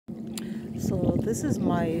So this is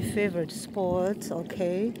my favorite spot,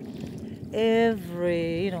 okay?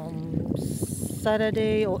 Every,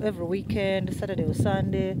 Saturday or every weekend, Saturday or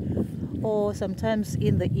Sunday, or sometimes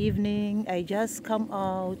in the evening, I just come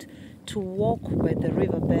out to walk by the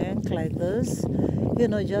riverbank like this,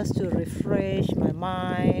 just to refresh my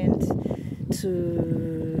mind,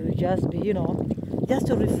 to just be, just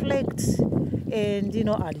to reflect and,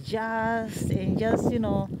 adjust and just,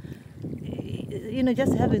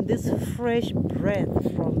 just having this fresh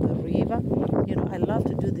breath from the river. I love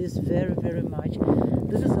to do this very, very much.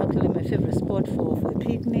 This is actually my favorite spot for a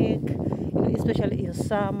picnic, especially in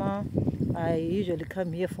summer. I usually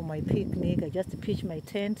come here for my picnic. I just pitch my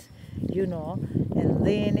tent, and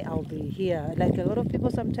then I'll be here. Like a lot of people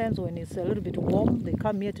sometimes when it's a little bit warm, they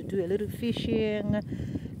come here to do a little fishing,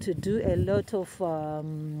 to do a lot of,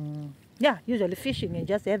 usually fishing and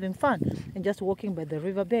just having fun and just walking by the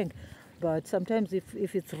riverbank. But sometimes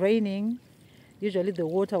if it's raining, usually the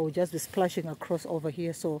water will just be splashing across over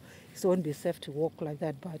here, so it won't be safe to walk like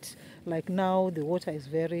that. But like now, the water is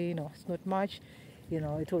very, it's not much.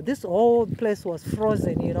 This whole place was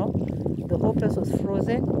frozen. The whole place was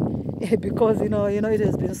frozen because it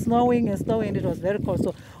has been snowing and snowing. It was very cold.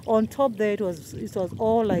 So on top there, it was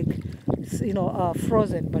all like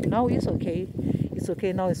frozen. But now it's okay. It's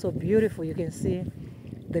okay now. It's so beautiful. You can see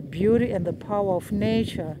the beauty and the power of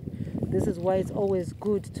nature. This is why it's always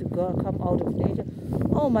good to come out of nature.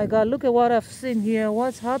 Oh my God, look at what I've seen here.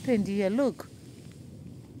 What's happened here? Look.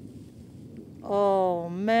 Oh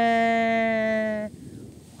man.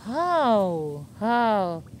 How?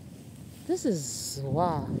 This is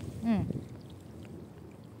wow.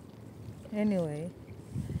 Anyway,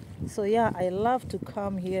 so yeah, I love to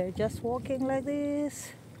come here just walking like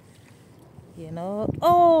this.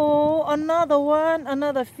 Oh,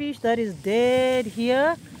 another fish that is dead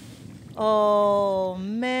here. Oh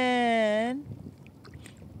man,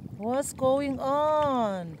 what's going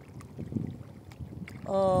on?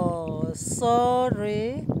 Oh,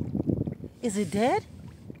 sorry. Is it dead?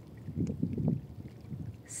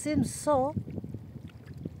 Seems so.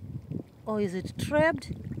 Or is it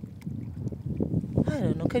trapped? I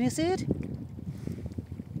don't know. Can you see it?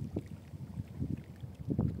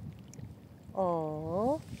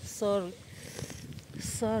 Oh,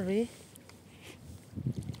 sorry.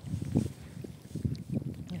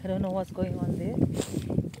 I don't know what's going on there.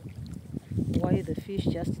 Why the fish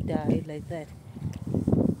just died like that.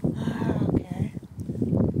 Okay.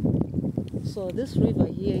 So this river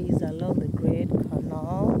here is along the Great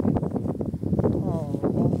Canal.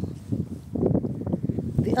 Oh.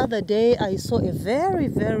 The other day I saw a very,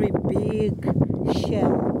 very big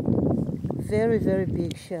shell. Very, very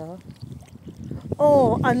big shell.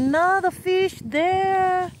 Oh, another fish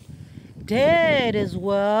there. Dead as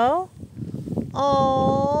well.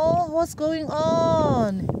 Oh, what's going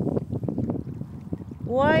on?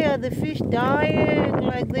 Why are the fish dying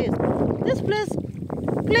like this? This place,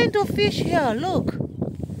 plenty of fish here, look.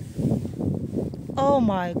 Oh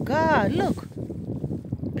my God, look.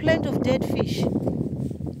 Plenty of dead fish.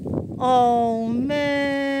 Oh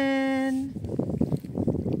man.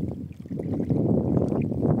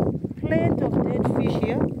 Plenty of dead fish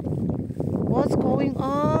here. What's going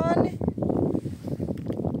on?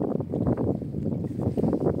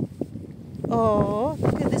 Oh,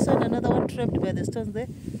 look at this one, another one trapped by the stones there.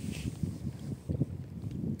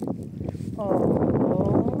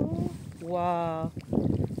 Oh, wow.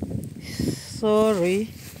 Sorry.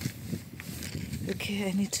 Okay,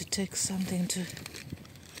 I need to take something to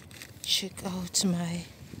check out my...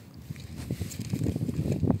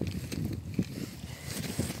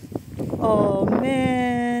 Oh,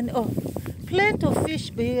 man. Oh, plenty of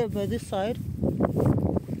fish here by this side.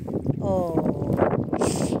 Oh.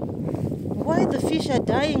 Why the fish are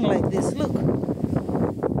dying like this? Look.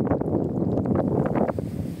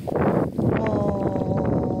 Oh,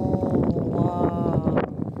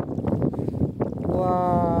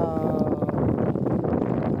 wow.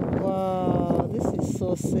 Wow, this is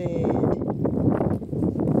so sad.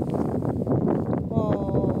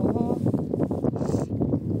 Oh.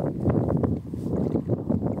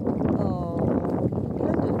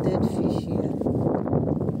 Plenty of dead fish here.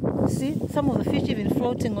 See, some of the fish even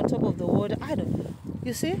floating on top of the water. I don't know.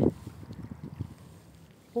 You see?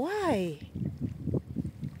 Why?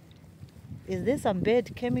 Is there some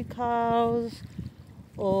bad chemicals?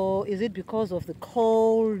 Or is it because of the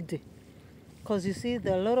cold? Because you see,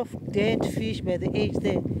 there are a lot of dead fish by the edge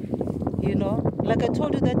there. Like I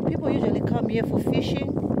told you that people usually come here for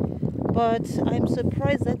fishing. But I'm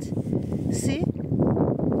surprised that, see?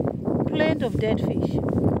 Plenty of dead fish.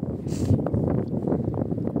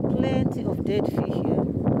 Plenty of dead fish here.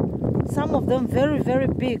 Some of them very, very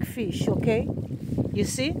big fish, okay? You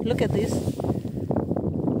see? Look at this.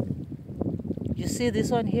 You see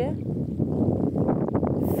this one here?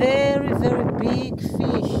 Very, very big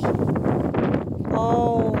fish.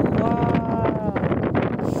 Oh, wow.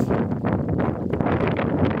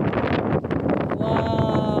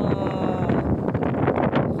 Wow.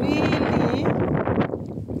 Really?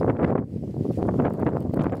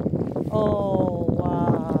 Oh,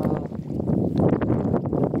 wow.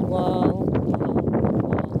 Wow.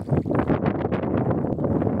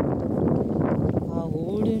 I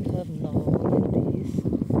wouldn't have known this.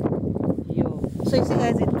 Yo. So you see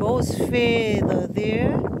guys, it goes further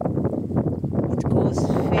there. It goes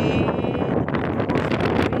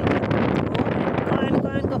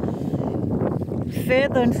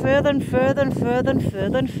further and further and further and further and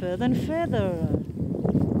further and further and further.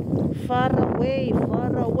 Far away,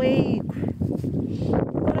 far away.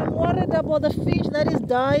 But I'm worried about the fish that is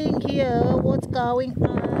dying here. What's going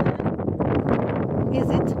on? Is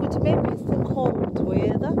it maybe it's the cold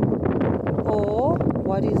weather? Or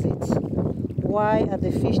what is it? Why are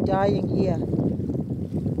the fish dying here?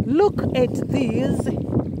 Look at these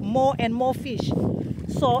more and more fish.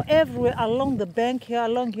 So everywhere along the bank here,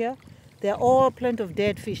 along here, there are all plenty of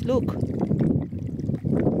dead fish. Look.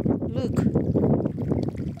 Look.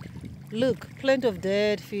 Look, plenty of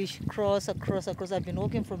dead fish across. I've been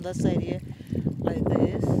walking from that side here like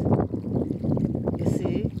this. You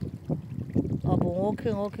see? I've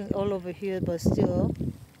been walking all over here, but still.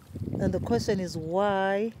 And the question is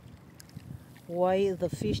why? Why is the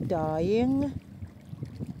fish dying?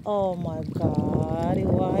 Oh my God,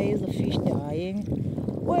 why is the fish dying?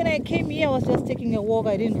 When I came here, I was just taking a walk.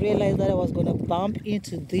 I didn't realize that I was going to bump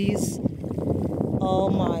into this. Oh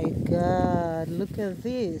my God, look at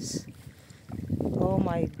this. Oh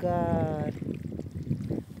my God.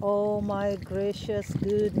 Oh my gracious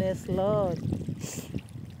goodness, Lord.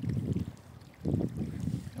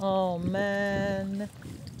 Oh man.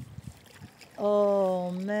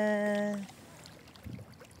 Oh man.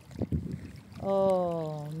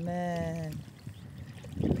 Oh man.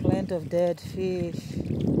 Plenty of dead fish.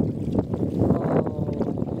 Oh.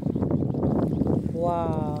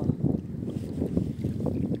 Wow.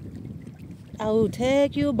 I will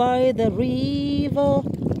take you by the river.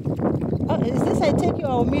 Oh, is this I take you?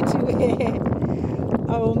 I'll meet you.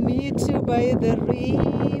 I will meet you by the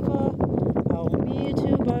river. I'll meet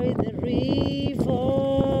you by the river.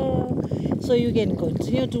 So you can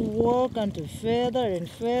continue to walk until further and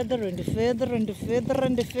further and further and further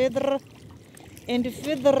and further and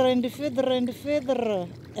further and further and further.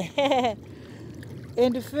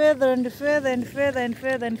 And further and further and further and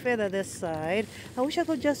further and further this side. I wish I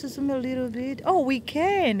could just zoom a little bit. Oh, we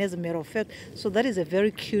can, as a matter of fact. So that is a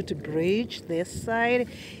very cute bridge this side.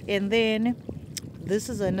 And then this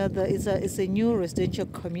is another, it's a new residential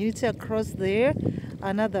community across there.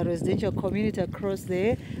 Another residential community across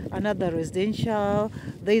there. Another residential.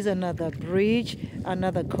 There's another bridge.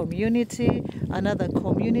 Another community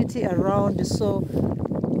around. So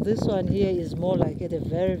this one here is more like at a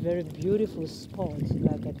very, very beautiful spot.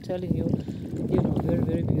 Like I'm telling you, very,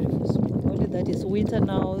 very beautiful spot. Only that it's winter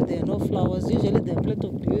now. There are no flowers. Usually there are plenty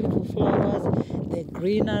of beautiful flowers. The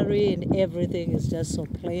greenery and everything is just so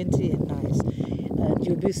plenty and nice. And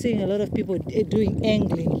you'll be seeing a lot of people doing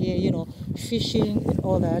angling here, fishing and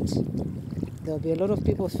all that. There'll be a lot of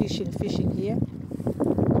people fishing here.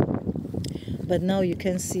 But now you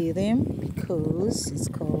can see them because it's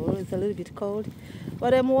cold. It's a little bit cold.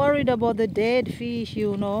 But I'm worried about the dead fish,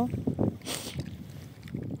 Oh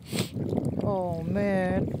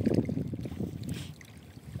man.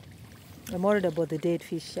 I'm worried about the dead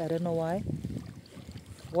fish. I don't know why.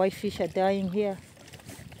 Why fish are dying here.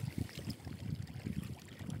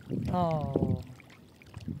 Oh.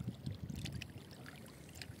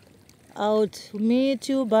 I'll meet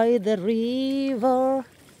you by the river.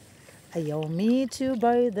 I'll meet you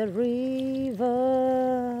by the river.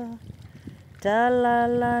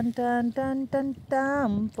 Talalan tan tan tan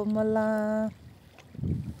tam pamala.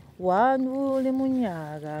 Wanuli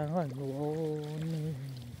munyaga ngoni.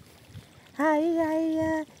 Ay ay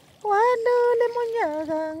ay. Wanuli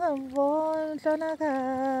munyaga ngavon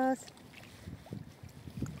tonakas.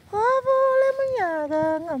 Wanuli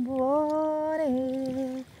munyaga ngavone.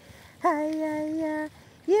 Ay ay ay.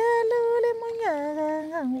 Yeluli munyaga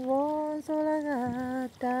ngavon solaga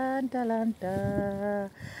tan talanta.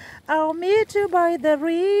 I'll meet you by the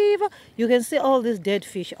river. You can see all these dead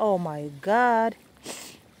fish. Oh my God.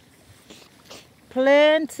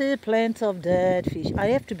 Plenty of dead fish. I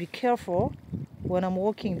have to be careful when I'm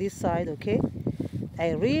walking this side, okay?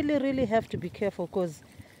 I really have to be careful because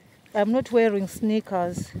I'm not wearing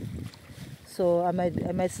sneakers. So I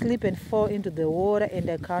might slip and fall into the water and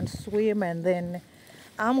I can't swim, and then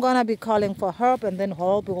I'm gonna be calling for help, and then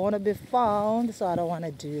help won't be found. So I don't want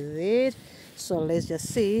to do this. So let's just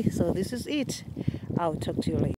see. So this is it. I'll talk to you later.